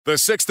The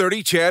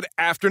 6:30 CHED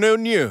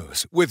Afternoon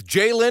News with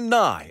Jaylen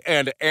Nye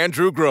and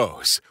Andrew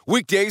Gross.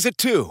 Weekdays at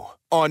 2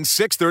 on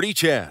 6:30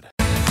 CHED.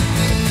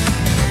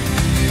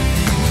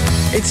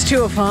 It's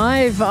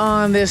 2:05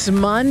 on this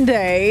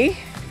Monday.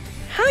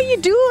 How you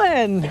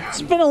doing?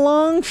 It's been a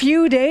long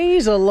few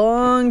days, a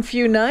long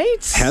few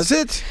nights. Has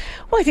it?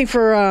 Well, I think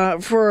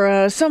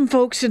for some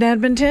folks in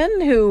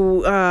Edmonton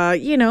who,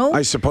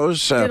 I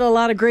suppose. did a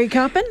lot of Grey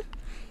Cupping.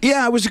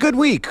 Yeah, it was a good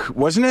week,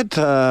 wasn't it?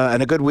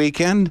 And a good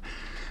weekend.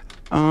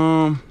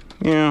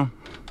 Yeah.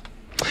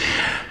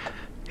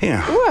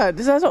 What?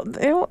 Is that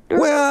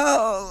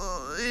Well,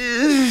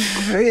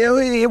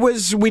 it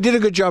was. We did a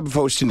good job of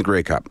hosting the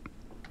Grey Cup.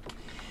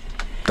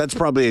 That's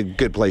probably a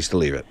good place to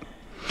leave it.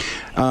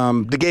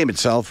 The game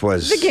itself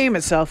was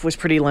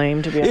pretty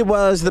lame, to be honest. It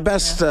was the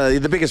best.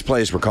 The biggest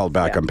plays were called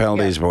back on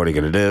penalties. But what are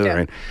you going to do? Yeah.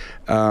 Right?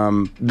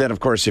 Then,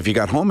 of course, if you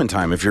got home in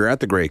time, if you're at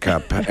the Grey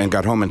Cup and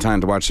got home in time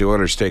to watch the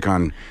Oilers take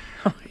on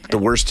the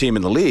worst team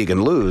in the league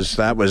and lose,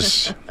 that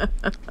was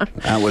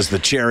the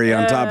cherry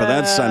on top of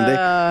that Sunday.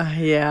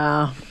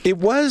 Yeah. It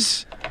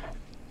was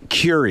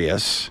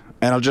curious,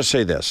 and I'll just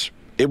say this: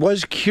 it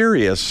was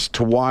curious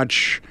to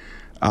watch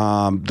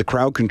the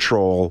crowd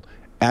control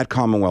at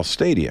Commonwealth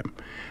Stadium.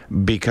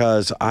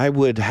 Because I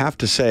would have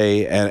to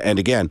say, and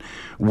again,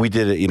 we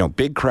did it,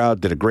 big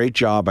crowd, did a great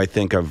job, I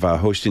think, of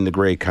hosting the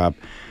Grey Cup.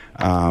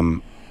 But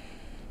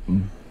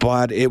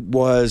it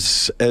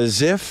was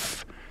as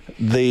if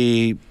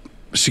the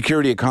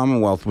security at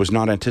Commonwealth was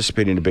not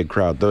anticipating a big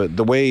crowd.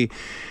 The way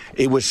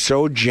it was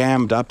so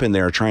jammed up in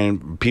there,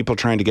 people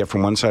trying to get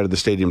from one side of the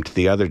stadium to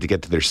the other to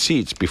get to their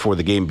seats before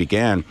the game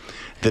began,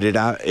 that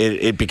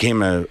it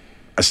became a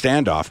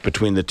standoff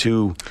between the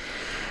two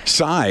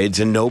sides,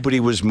 and nobody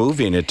was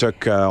moving. It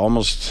took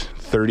almost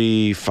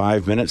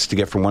 35 minutes to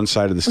get from one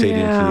side of the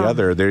stadium to the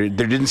other. There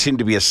didn't seem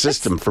to be a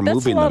system for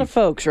moving them. That's a lot of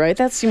folks, right?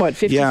 That's,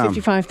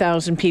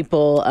 55,000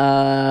 people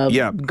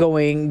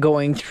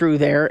going through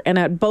there. And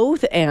at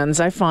both ends,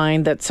 I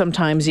find that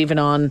sometimes even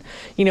on,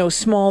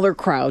 smaller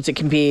crowds, it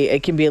can be a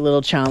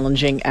little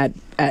challenging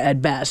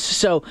at best.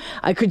 So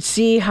I could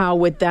see how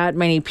with that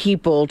many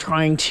people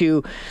trying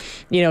to,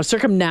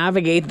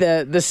 circumnavigate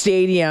the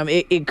stadium,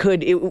 it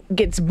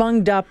gets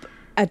bunged up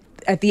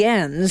at the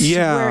ends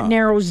where it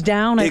narrows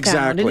down. I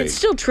found, and it's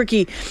still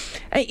tricky.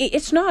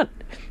 It's not.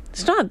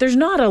 There's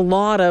not a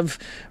lot of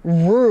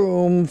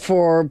room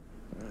for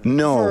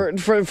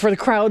the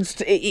crowds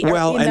in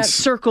that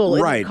circle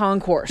in the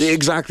concourse.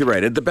 Exactly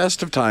right. At the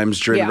best of times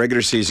during a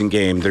regular season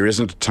game, there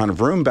isn't a ton of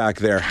room back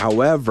there.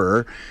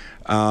 However,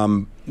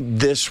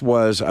 this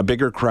was a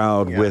bigger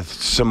crowd with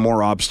some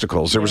more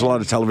obstacles. There was a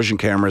lot of television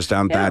cameras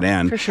down that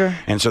end. For sure.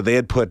 And so they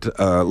had put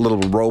a little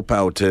rope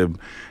out to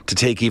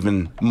take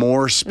even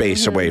more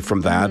space away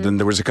from that. And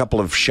there was a couple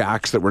of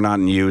shacks that were not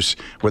in use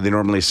where they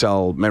normally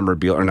sell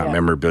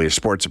memorabilia,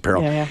 sports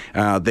apparel.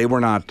 They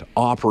were not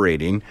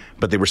operating,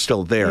 but they were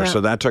still there. Yeah.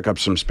 So that took up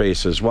some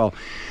space as well.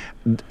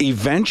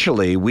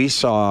 Eventually, we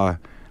saw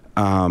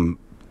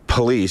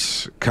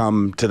police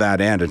come to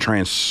that end and try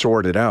and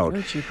sort it out.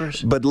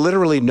 But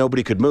literally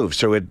nobody could move.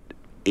 So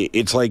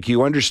it's like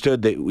you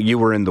understood that you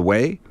were in the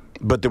way,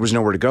 but there was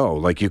nowhere to go.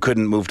 Like you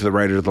couldn't move to the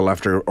right or to the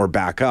left or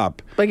back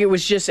up. Like it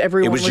was just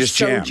everyone was just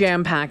so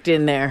jam-packed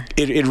in there.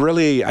 It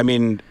really,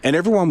 and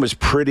everyone was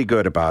pretty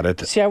good about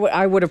it. See,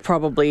 I would have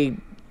probably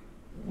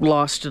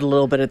lost it a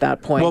little bit at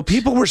that point. Well,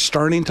 people were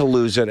starting to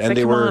lose it, and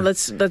they were. On,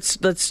 let's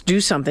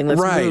do something.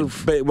 Let's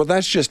move. But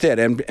that's just it.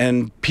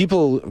 And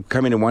people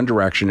coming in one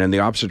direction and the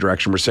opposite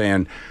direction were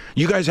saying,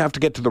 "You guys have to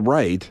get to the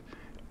right,"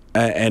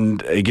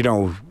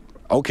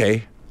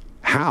 okay,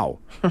 how?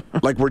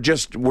 Like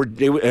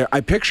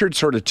I pictured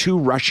sort of two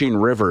rushing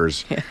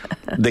rivers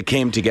that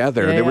came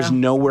together. There was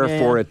nowhere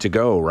for it to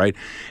go, right?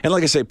 And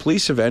like I say,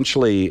 police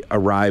eventually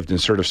arrived and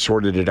sort of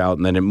sorted it out,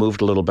 and then it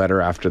moved a little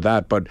better after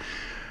that. But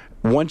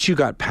once you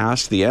got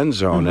past the end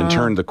zone and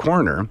turned the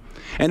corner,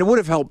 and it would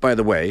have helped, by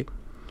the way,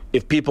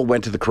 if people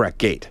went to the correct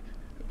gate.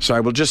 So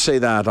I will just say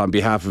that on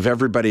behalf of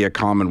everybody at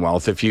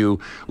Commonwealth, if you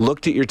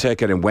looked at your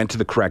ticket and went to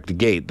the correct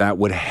gate, that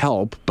would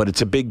help. But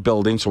it's a big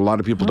building, so a lot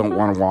of people don't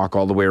want to walk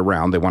all the way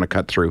around. They want to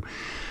cut through.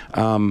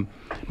 But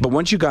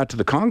once you got to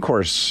the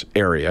concourse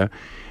area,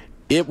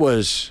 it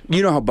was,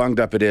 how bunged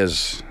up it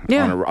is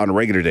on a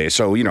regular day.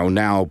 So,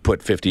 now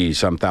put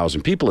 50-some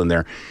thousand people in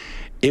there.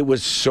 It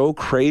was so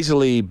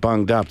crazily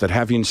bunged up that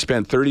having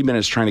spent 30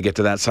 minutes trying to get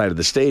to that side of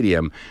the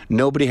stadium,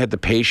 nobody had the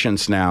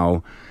patience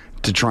now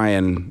to try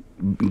and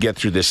get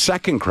through this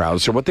second crowd.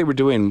 So what they were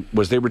doing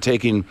was they were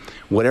taking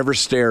whatever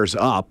stairs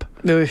up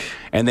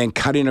and then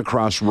cutting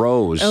across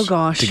rows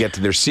to get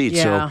to their seats.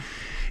 Yeah.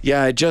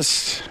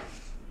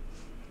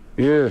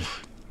 So,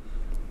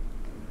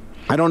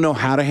 I don't know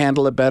how to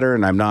handle it better,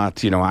 and I'm not,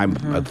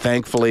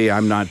 thankfully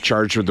I'm not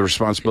charged with the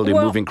responsibility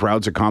of moving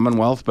crowds at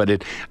Commonwealth,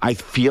 but I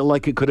feel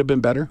like it could have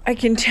been better. I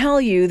can tell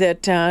you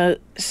that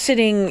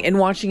sitting and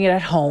watching it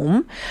at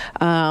home,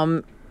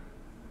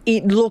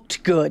 it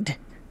looked good.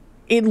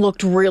 It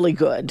looked really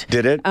good.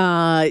 Did it?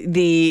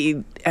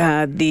 The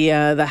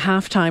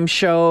halftime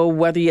show,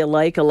 whether you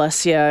like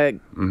Alessia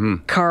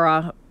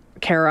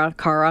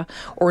Cara,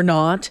 or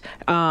not.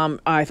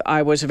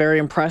 I was very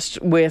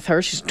impressed with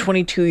her. She's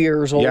 22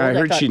 years old. Yeah, I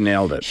heard she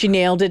nailed it. She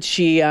nailed it.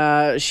 She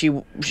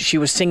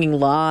was singing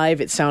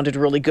live. It sounded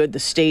really good. The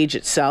stage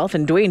itself,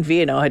 and Dwayne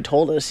Viano had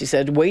told us. He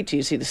said, "Wait till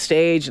you see the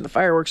stage and the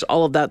fireworks,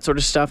 all of that sort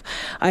of stuff."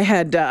 I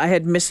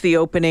had missed the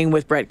opening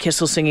with Brett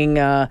Kissel singing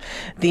the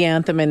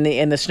anthem and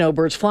the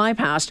Snowbirds Fly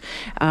Past,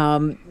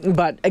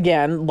 but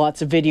again,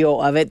 lots of video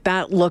of it.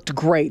 That looked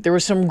great. There were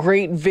some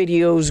great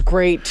videos,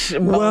 great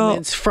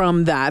moments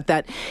from that.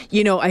 That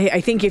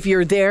I think if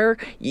you're there,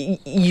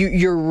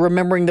 you're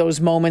remembering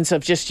those moments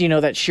of just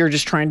that sheer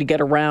just trying to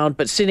get around,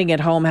 but sitting at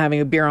home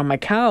having a beer on my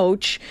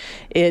couch,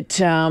 it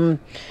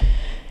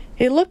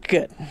looked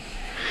good.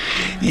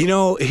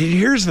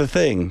 Here's the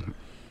thing.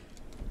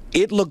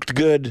 It looked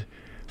good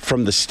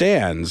from the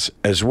stands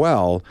as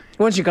well.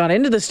 Once you got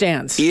into the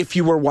stands. If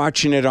you were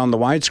watching it on the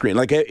widescreen.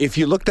 Like, if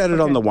you looked at it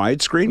on the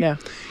widescreen,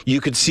 you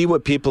could see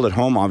what people at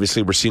home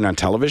obviously were seeing on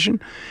television,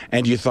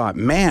 and you thought,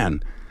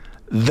 man,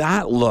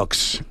 that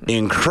looks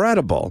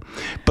incredible.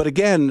 But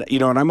again,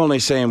 and I'm only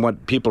saying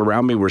what people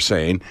around me were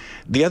saying.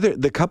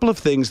 The couple of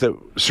things that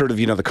sort of,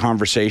 the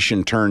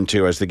conversation turned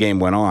to as the game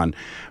went on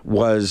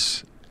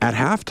was at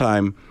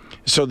halftime.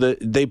 So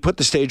they put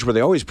the stage where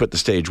they always put the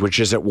stage, which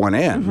is at one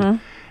end. Mm-hmm.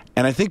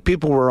 And I think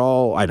people were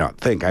all,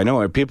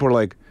 people were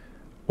like,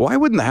 why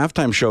wouldn't the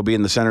halftime show be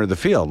in the center of the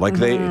field? Like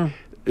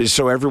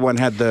so everyone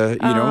had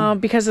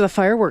because of the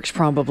fireworks,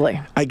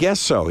 probably. I guess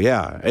so,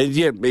 yeah.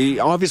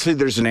 Obviously,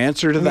 there's an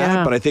answer to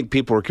that, but I think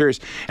people were curious.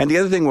 And the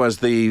other thing was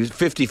the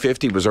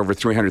 50-50 was over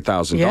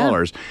 $300,000.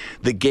 Yeah.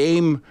 The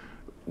game,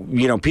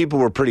 people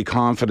were pretty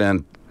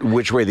confident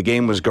which way the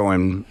game was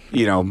going,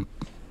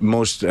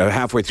 most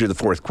halfway through the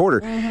fourth quarter,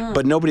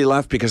 but nobody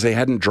left because they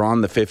hadn't drawn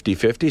the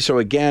 50-50. So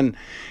again,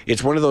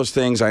 it's one of those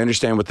things. I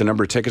understand with the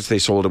number of tickets they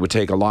sold, it would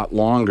take a lot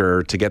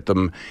longer to get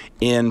them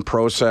in,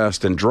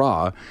 processed, and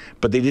draw,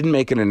 but they didn't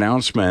make an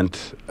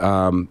announcement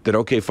that,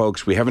 okay,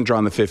 folks, we haven't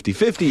drawn the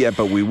 50-50 yet,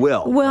 but we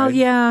will. Well, right?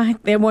 Yeah,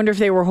 I wonder if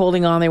they were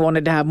holding on. They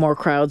wanted to have more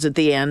crowds at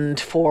the end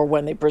for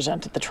when they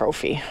presented the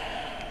trophy.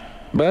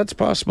 But that's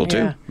possible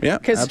too. Yeah,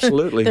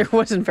 absolutely. There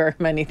wasn't very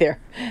many there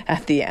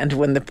at the end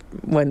when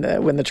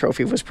the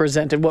trophy was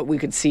presented. What we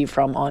could see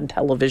from on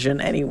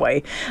television,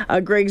 anyway.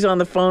 Greg's on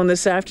the phone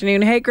this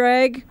afternoon. Hey,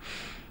 Greg.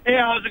 Hey,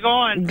 how's it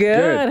going?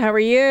 Good. How are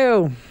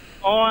you?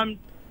 Oh, I'm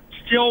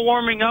still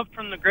warming up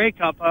from the Grey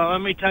Cup. Let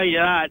me tell you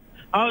that.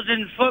 I was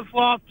in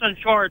flip-flops and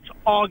shorts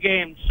all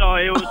game, so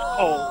it was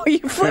cold.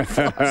 You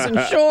flip-flops and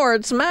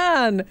shorts,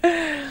 man.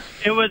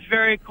 It was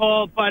very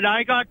cold, but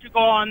I got to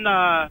go on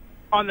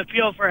the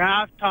field for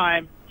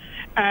halftime,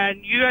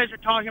 and you guys are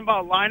talking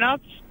about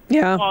lineups.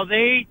 Yeah. Well,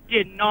 they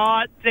did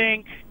not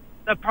think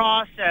the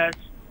process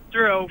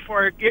through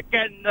for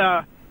getting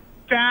the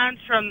fans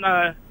from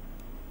the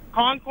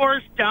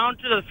concourse down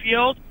to the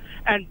field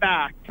and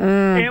back.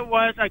 It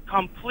was a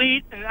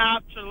complete and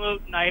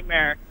absolute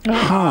nightmare.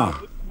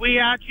 We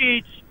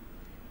actually,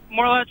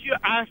 more or less,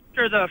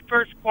 after the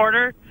first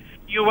quarter,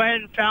 you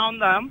went and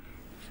found them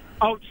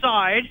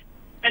outside,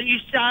 and you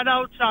sat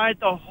outside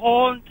the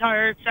whole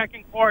entire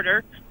second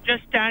quarter,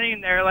 just standing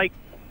there. Like,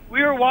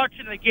 we were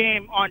watching the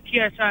game on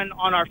TSN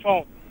on our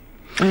phone.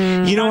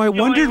 I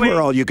wondered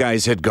where all you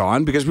guys had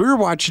gone, because we were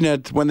watching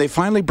it when they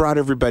finally brought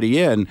everybody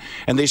in,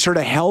 and they sort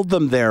of held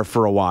them there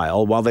for a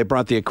while they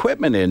brought the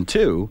equipment in,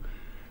 too.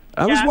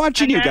 I was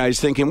watching you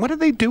guys thinking, what are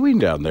they doing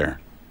down there?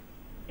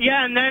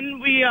 Yeah, and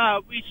then we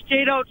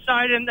stayed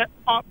outside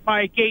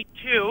by Gate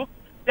 2.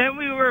 Then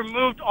we were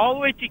moved all the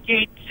way to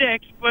Gate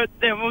 6, but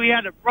then we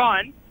had to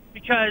run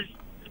because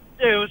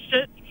there was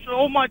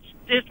so much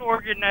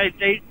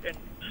disorganization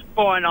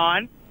going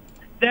on.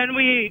 Then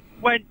we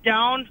went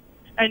down,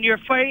 and you're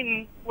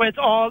fighting with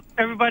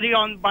everybody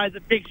by the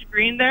big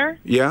screen there.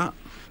 Yeah.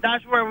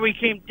 That's where we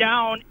came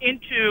down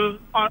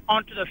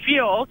onto the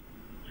field.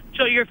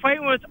 So you're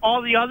fighting with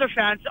all the other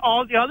fans.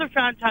 All the other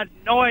fans had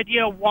no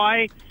idea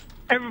why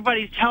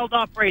everybody's held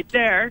up right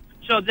there.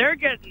 So they're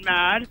getting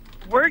mad.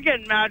 We're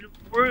getting mad.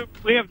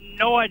 We have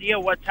no idea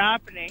what's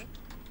happening.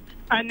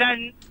 And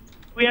then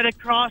we had to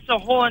cross the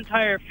whole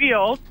entire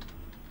field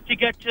to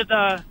get to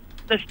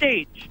the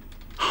stage.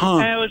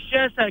 And it was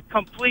just a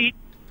complete,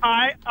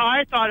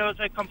 I thought it was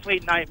a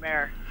complete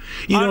nightmare.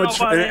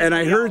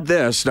 I heard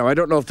this. Now, I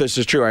don't know if this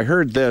is true. I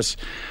heard this,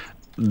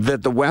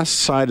 that the west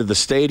side of the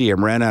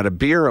stadium ran out of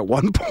beer at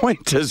one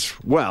point as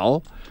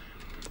well,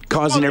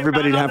 causing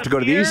everybody to have to go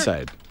to the east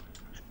side.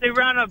 They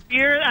ran out of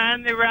beer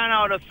and they ran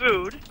out of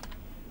food.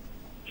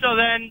 So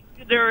then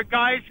there were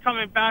guys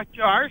coming back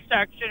to our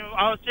section.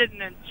 I was sitting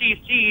in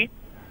CC,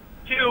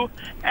 too,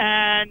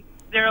 and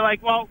they're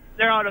like, well,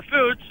 they're out of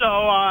food,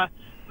 so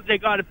they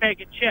got a bag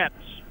of chips.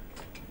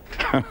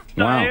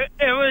 Wow.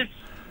 It was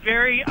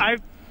very...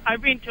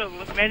 I've been to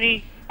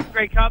many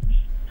Grey Cups.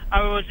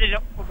 I was in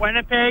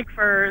Winnipeg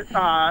for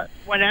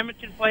when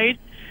Edmonton played,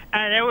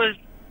 and it was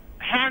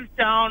hands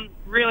down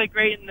really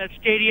great in the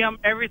stadium.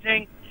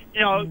 Everything,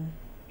 you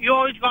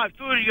always got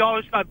food, you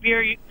always got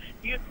beer.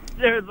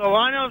 The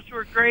lineups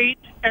were great.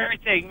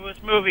 Everything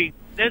was moving.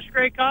 This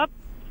Grey Cup,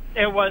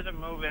 it wasn't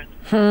moving.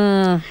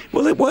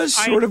 Well, it was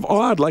sort of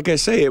odd. Like I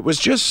say, it was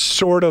just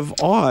sort of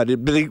odd.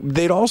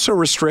 They'd also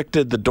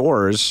restricted the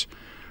doors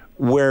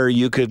where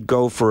you could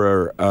go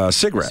for a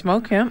cigarette.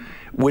 Smoke, yeah.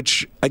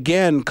 Which,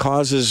 again,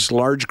 causes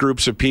large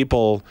groups of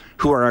people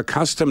who are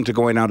accustomed to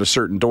going out a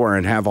certain door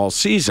and have all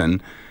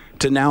season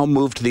to now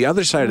move to the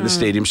other side of the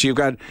stadium. So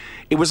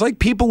it was like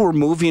people were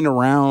moving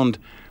around,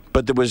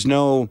 but there was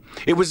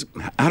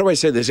how do I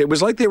say this? It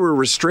was like they were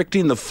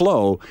restricting the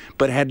flow,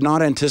 but had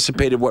not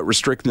anticipated what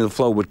restricting the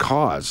flow would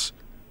cause.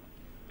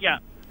 Yeah.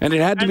 And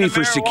it had to be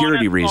for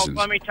security reasons.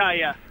 Let me tell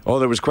you. Oh,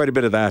 there was quite a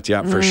bit of that,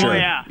 yeah, for sure. Oh,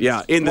 yeah.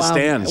 Yeah, in the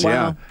stands,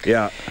 wow.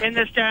 yeah. In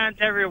the stands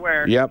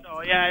everywhere. Yep.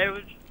 So, yeah, it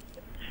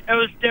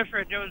was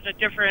different. It was a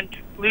different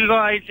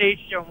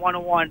legalization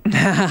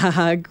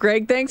 101.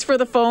 Greg, thanks for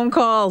the phone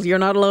call. You're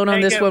not alone on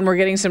this one. We're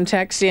getting some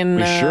texts in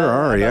we sure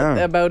are,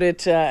 about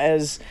it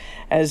as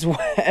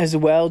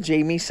well.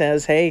 Jamie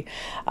says, hey,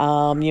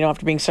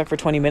 after being stuck for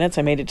 20 minutes,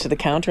 I made it to the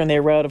counter and they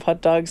were out of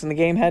hot dogs and the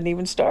game hadn't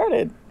even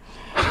started.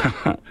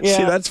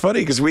 See, that's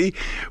funny because we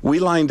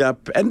lined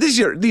up, and these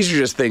are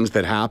just things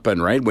that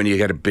happen, right? When you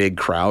get a big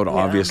crowd,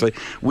 obviously.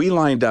 We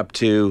lined up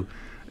to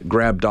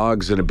grab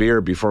dogs and a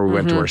beer before we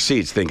went to our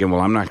seats, thinking,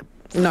 well, I'm not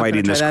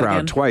fighting this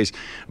crowd twice.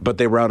 But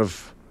they were out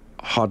of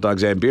hot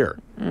dogs and beer.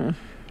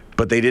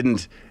 But they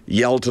didn't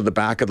yell to the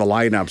back of the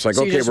lineup. It's like,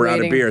 so okay, we're out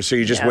of beer. So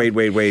you just wait,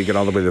 get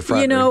all the way to the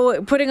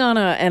front. Putting on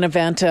an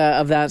event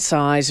of that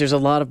size, there's a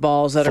lot of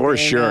balls that are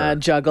being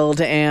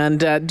juggled.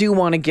 And do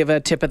want to give a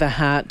tip of the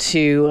hat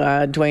to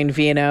Dwayne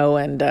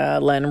Viano and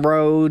Len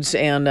Rhodes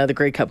and the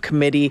Grey Cup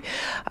committee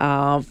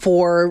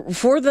for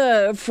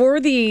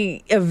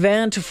the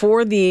event,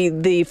 for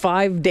the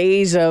 5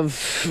 days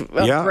of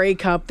Grey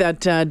Cup that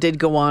did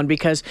go on.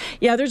 Because,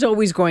 there's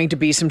always going to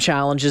be some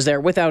challenges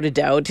there, without a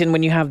doubt. And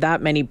when you have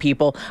that many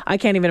people, I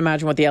can't even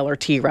imagine what the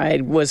LRT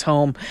ride was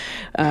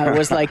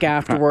was like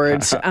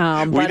afterwards.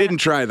 We didn't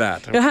try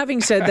that.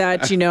 Having said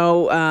that,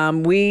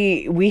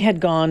 we had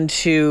gone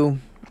to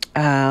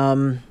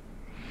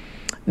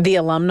the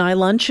alumni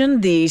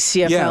luncheon, the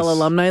CFL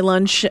alumni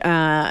lunch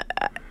at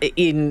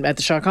the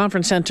Shaw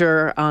Conference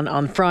Center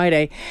on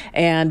Friday,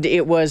 and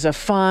it was a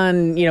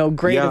fun,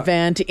 great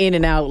event, in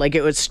and out. Like,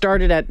 it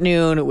started at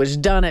noon, it was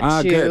done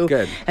at 2,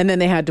 good. And then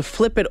they had to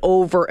flip it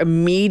over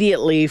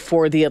immediately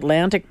for the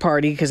Atlantic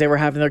party because they were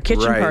having their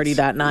kitchen party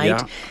that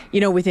night.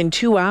 Yeah. Within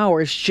 2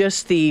 hours,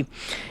 just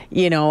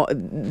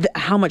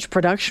how much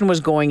production was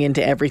going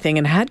into everything,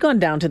 and had gone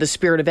down to the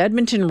Spirit of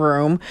Edmonton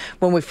room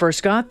when we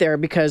first got there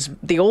because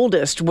the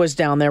oldest was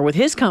down there with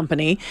his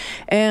company,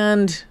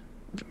 and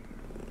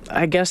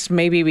I guess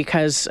maybe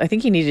because I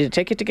think he needed a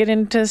ticket to get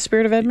into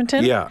Spirit of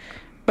Edmonton. Yeah.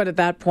 But at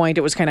that point,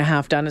 it was kind of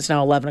half done. It's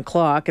now 11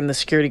 o'clock, and the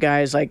security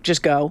guy is like,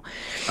 just go.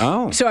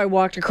 Oh. So I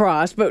walked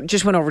across, but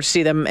just went over to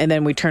see them, and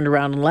then we turned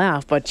around and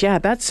left. But yeah,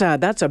 that's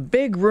a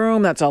big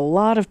room. That's a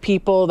lot of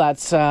people.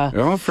 That's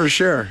oh, for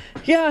sure.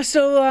 Yeah,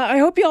 so I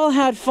hope you all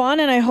had fun,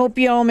 and I hope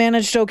you all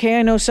managed okay.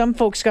 I know some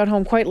folks got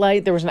home quite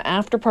late. There was an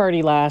after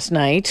party last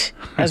night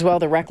as well.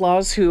 The Rec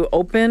Laws who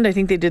opened, I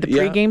think they did the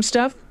pregame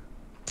stuff.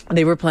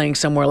 They were playing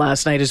somewhere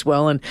last night as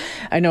well, and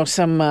I know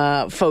some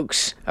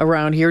folks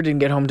around here didn't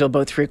get home until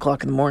about 3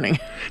 o'clock in the morning.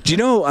 Do you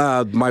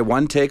know my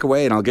one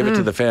takeaway, and I'll give it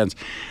to the fans,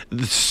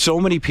 so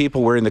many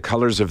people wearing the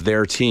colors of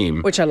their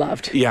team. Which I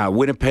loved. Yeah,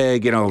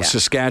 Winnipeg,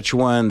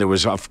 Saskatchewan. There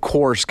was, of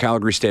course,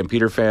 Calgary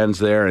Stampeder fans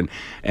there and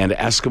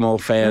Eskimo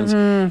fans.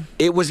 Mm-hmm.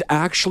 It was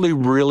actually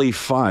really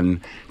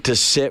fun to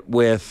sit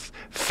with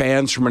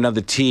fans from another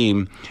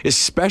team,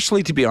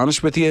 especially, to be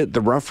honest with you,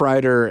 the Rough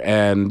Rider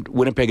and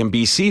Winnipeg and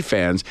BC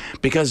fans,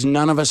 because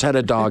none of us had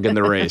a dog in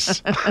the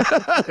race.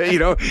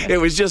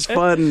 It was just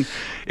fun.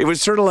 It was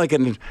sort of like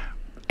an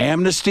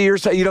amnesty or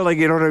something, you know what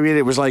I mean?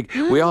 It was like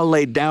we all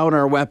laid down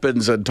our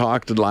weapons and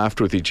talked and laughed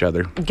with each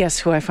other. Guess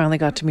who I finally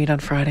got to meet on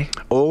Friday?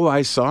 Oh,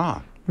 I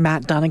saw.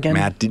 Matt Dunnigan.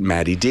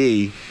 Matty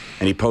D.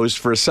 And he posed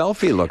for a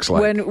selfie, looks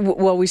like.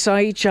 We saw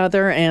each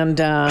other, and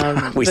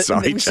we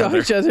saw each other,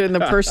 and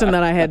the person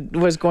that I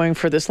was going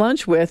for this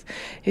lunch with,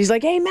 he's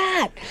like, "Hey,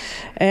 Matt,"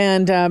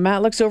 and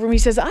Matt looks over at me, he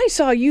says, "I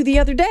saw you the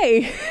other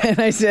day," and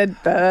I said,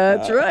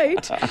 "That's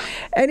right."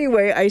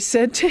 Anyway, I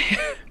said to him,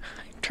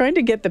 trying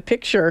to get the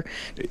picture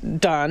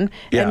done,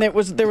 and there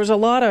was a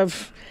lot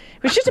of.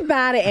 It was just a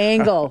bad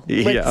angle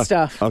with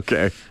stuff.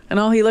 Okay. And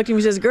all he looked at me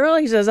and says, "Girl,"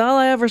 he says, "all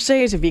I ever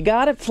say is if you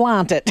got it,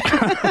 flaunt it."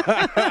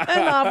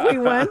 And off we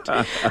went.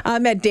 I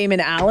met Damon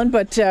Allen,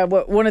 but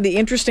one of the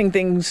interesting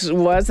things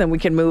was, and we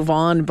can move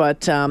on,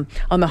 but on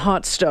the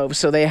hot stove.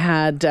 So they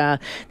had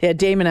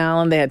Damon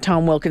Allen, they had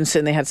Tom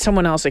Wilkinson, they had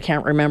someone else I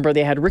can't remember.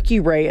 They had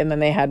Ricky Ray, and then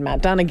they had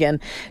Matt Dunnigan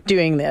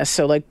doing this.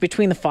 So like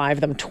between the 5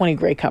 of them, 20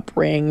 Grey Cup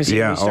rings.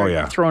 Yeah,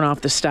 throwing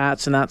off the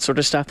stats and that sort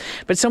of stuff.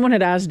 But someone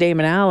had asked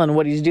Damon Allen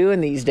what he's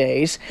doing these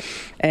days,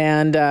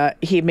 and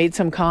he made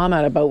some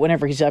comment about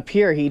whenever he's up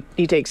here, he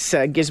takes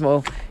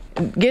Gizmo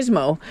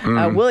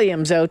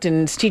Williams out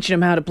and is teaching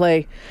him how to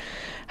play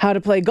how to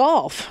play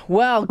golf.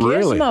 Well,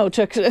 Gizmo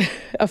took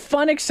a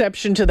fun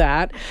exception to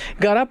that,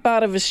 got up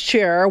out of his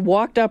chair,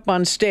 walked up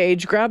on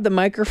stage, grabbed the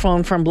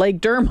microphone from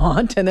Blake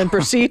Dermott, and then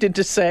proceeded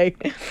to say,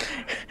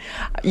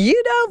 "You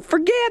don't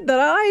forget that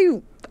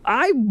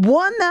I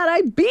won that.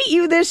 I beat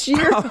you this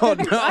year. Oh,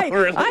 no,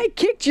 really? I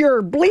kicked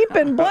your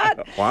bleeping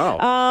butt. Wow.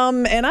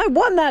 And I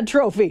won that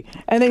trophy."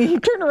 And then he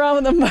turned around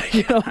with the mic,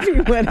 he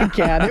went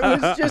again.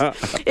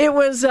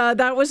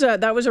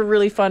 That was a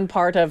really fun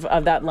part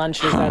of that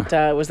lunch,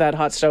 was that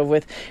hot stove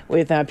with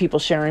people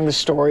sharing the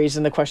stories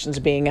and the questions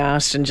being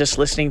asked and just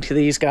listening to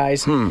these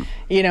guys.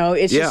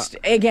 It's just,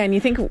 again,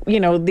 you think,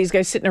 these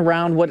guys sitting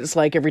around, what it's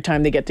like every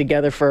time they get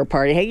together for a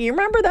party. Hey, you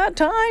remember that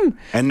time?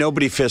 And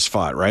nobody fist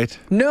fought, right?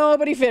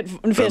 Nobody fist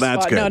that's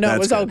fought. Good. No, it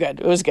was all good.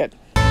 It was good.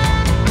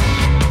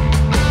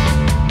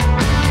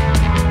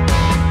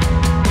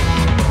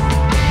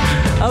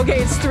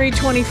 Okay, it's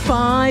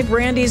 3:25.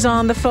 Randy's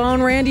on the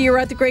phone. Randy, you were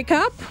at the Grey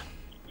Cup?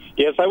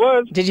 Yes, I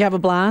was. Did you have a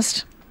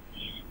blast?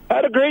 I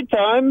had a great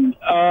time.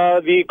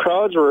 The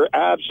crowds were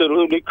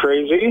absolutely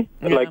crazy,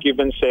 like you've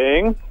been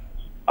saying.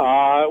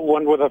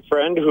 Went with a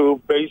friend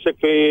who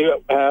basically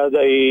had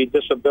a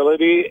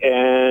disability,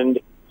 and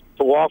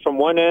to walk from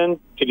one end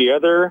to the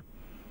other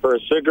for a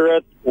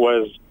cigarette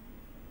was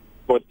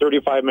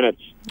 35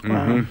 minutes.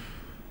 Mm-hmm.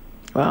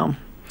 Wow.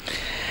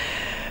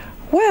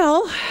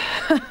 Well,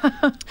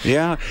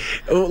 yeah,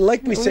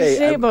 like we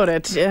say about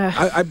it.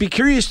 Yeah. I'd be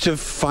curious to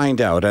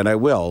find out, and I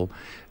will,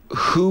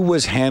 who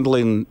was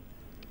handling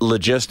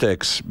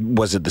logistics.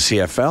 Was it the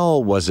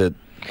CFL? Was it?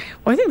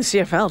 Well, I think the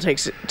CFL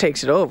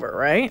takes it over,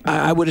 right?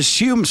 I would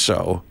assume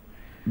so,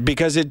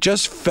 because it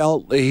just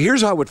felt.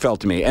 Here's how it felt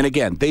to me, and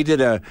again, they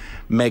did a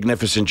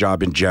magnificent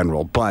job in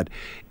general, but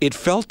it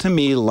felt to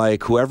me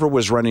like whoever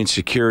was running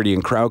security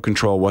and crowd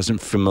control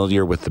wasn't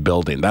familiar with the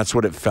building. That's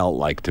what it felt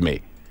like to me.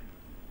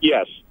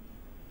 Yes.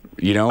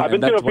 I've been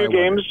to a few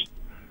games.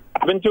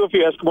 I've been to a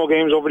few Eskimo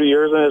games over the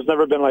years, and it's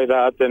never been like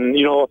that. And,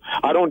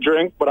 I don't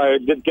drink, but I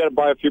did get to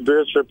buy a few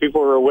beers for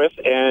people we were with.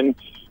 And,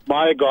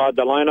 my God,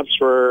 the lineups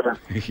were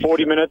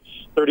 40 minutes,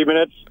 30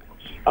 minutes,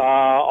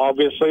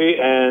 obviously.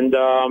 And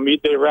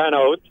they ran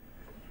out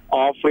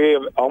awfully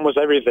of almost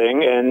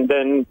everything. And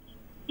then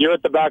you're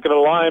at the back of the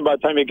line by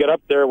the time you get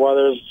up there. Well,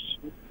 there's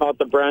not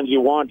the brands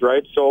you want,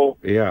 right? So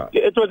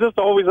it was just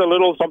always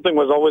something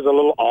was always a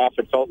little off,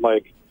 it felt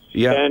like.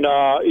 Yeah. And,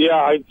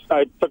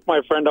 I took my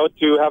friend out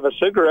to have a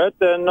cigarette,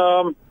 and,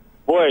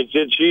 boy,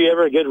 did she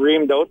ever get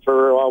reamed out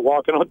for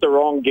walking out the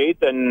wrong gate,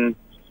 and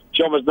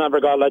she almost never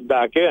got let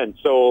back in.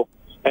 So,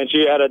 and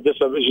she had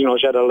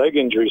she had a leg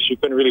injury. She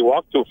couldn't really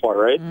walk too far,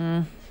 right?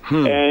 Mm.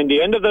 And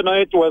the end of the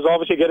night was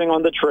obviously getting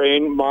on the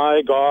train.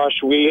 My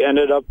gosh, we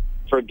ended up,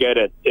 forget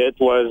it. It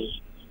was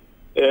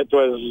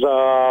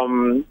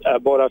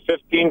about a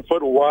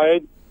 15-foot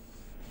wide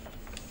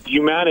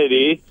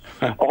humanity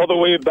all the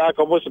way back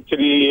almost to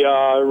the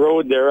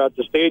road there at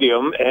the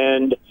stadium,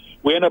 and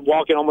we ended up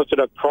walking almost to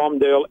the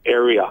Cromdale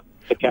area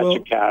to catch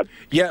a cab.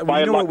 Yeah,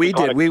 you know what we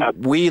did?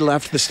 We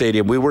left the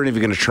stadium. We weren't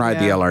even going to try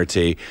the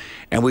LRT,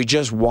 and we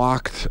just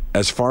walked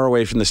as far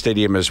away from the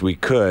stadium as we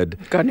could.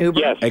 Got an Uber?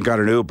 Yes. And got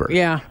an Uber.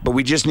 Yeah. But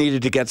we just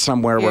needed to get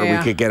somewhere where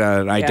we could get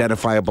an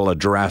identifiable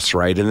address,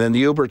 right? And then the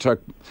Uber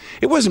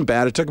it wasn't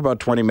bad. It took about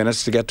 20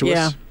 minutes to get to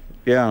us.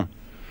 Yeah.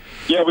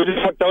 Yeah, we just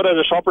walked out at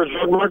a Shoppers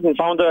Drug Mart and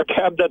found a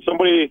cab that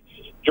somebody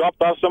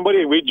dropped off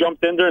somebody. We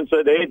jumped in there and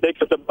said, hey,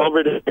 take us to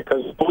Belvedere,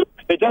 because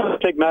they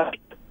don't take mask.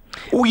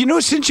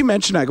 Well, since you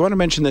mentioned that, I want to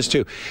mention this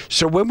too.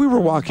 So when we were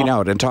walking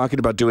out and talking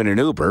about doing an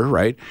Uber,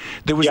 right,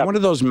 there was one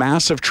of those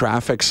massive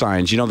traffic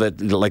signs, that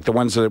like the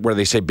ones where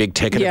they say big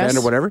ticket event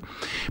or whatever,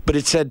 but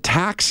it said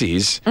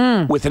taxis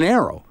with an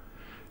arrow.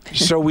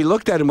 So we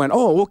looked at it and went,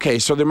 oh, okay,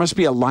 so there must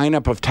be a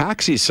lineup of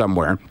taxis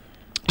somewhere.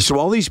 So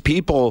all these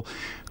people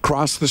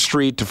crossed the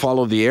street to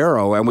follow the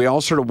arrow, and we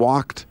all sort of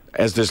walked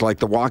as there's like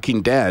the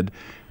Walking Dead.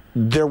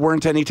 There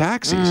weren't any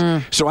taxis.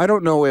 So I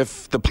don't know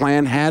if the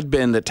plan had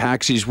been that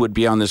taxis would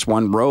be on this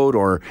one road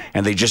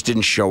and they just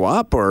didn't show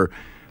up, but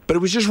it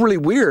was just really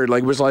weird.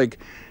 Like it was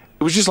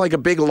just like a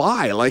big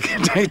lie, like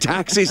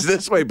taxis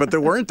this way, but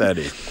there weren't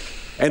any.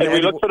 And we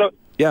looked for the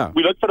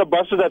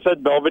buses that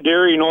said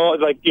Belvedere,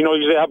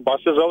 usually have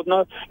buses out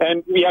now.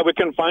 And we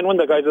couldn't find one.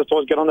 The guys just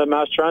told us get on the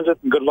mass transit,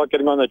 and good luck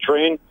getting on the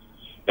train.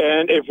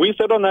 And if we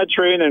sat on that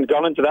train and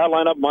got into that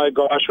lineup, my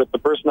gosh, with the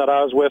person that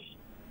I was with,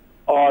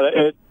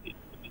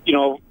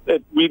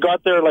 we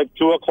got there like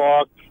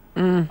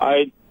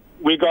 2:00.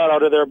 We got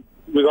out of there.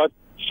 We got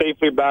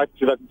safely back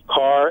to the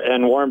car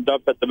and warmed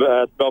up at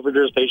the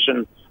Belvedere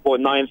station about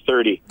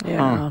 9:30.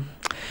 Yeah.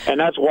 And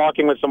that's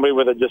walking with somebody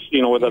with a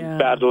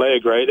bad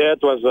leg, right?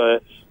 It was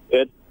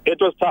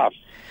tough,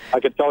 I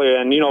could tell you.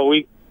 And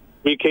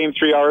we came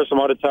 3 hours from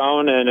out of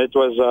town, and it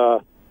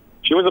was.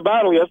 She was a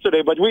battle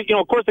yesterday, but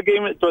of course, the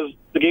game, it was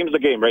the game's the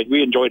game, right?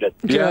 We enjoyed it.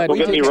 Good. Don't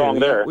get me wrong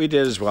there. We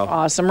did as well.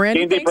 Awesome,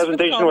 Randy. Game day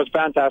presentation was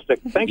fantastic.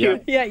 Thank you.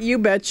 Yeah, you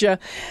betcha.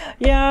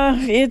 Yeah,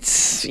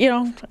 it's,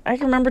 I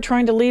can remember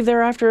trying to leave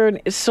there after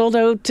a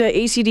sold-out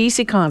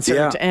AC/DC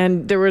concert,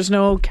 and there was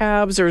no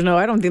cabs.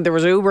 I don't think there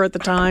was Uber at the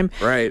time.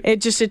 Right.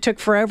 It took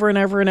forever and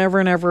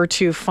ever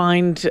to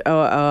find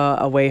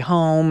a way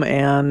home,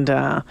 and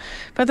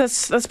but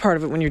that's part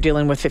of it when you're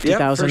dealing with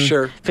 50,000, for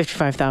sure.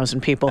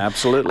 55,000 people.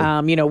 Absolutely.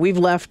 We've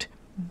left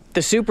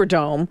the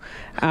Superdome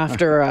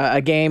after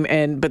a game,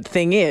 but the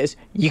thing is,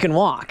 you can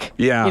walk.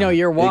 Yeah,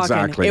 you're walking.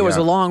 Exactly, it was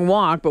a long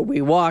walk, but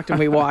we walked and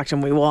we walked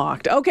and we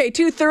walked. Okay,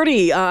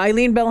 2:30.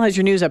 Eileen Bell has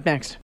your news up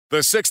next.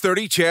 The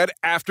 6:30 CHED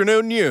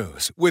Afternoon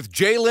News with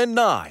Jaylen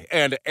Nye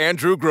and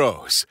Andrew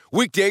Gross.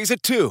 Weekdays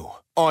at 2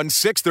 on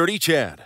 6:30 CHED.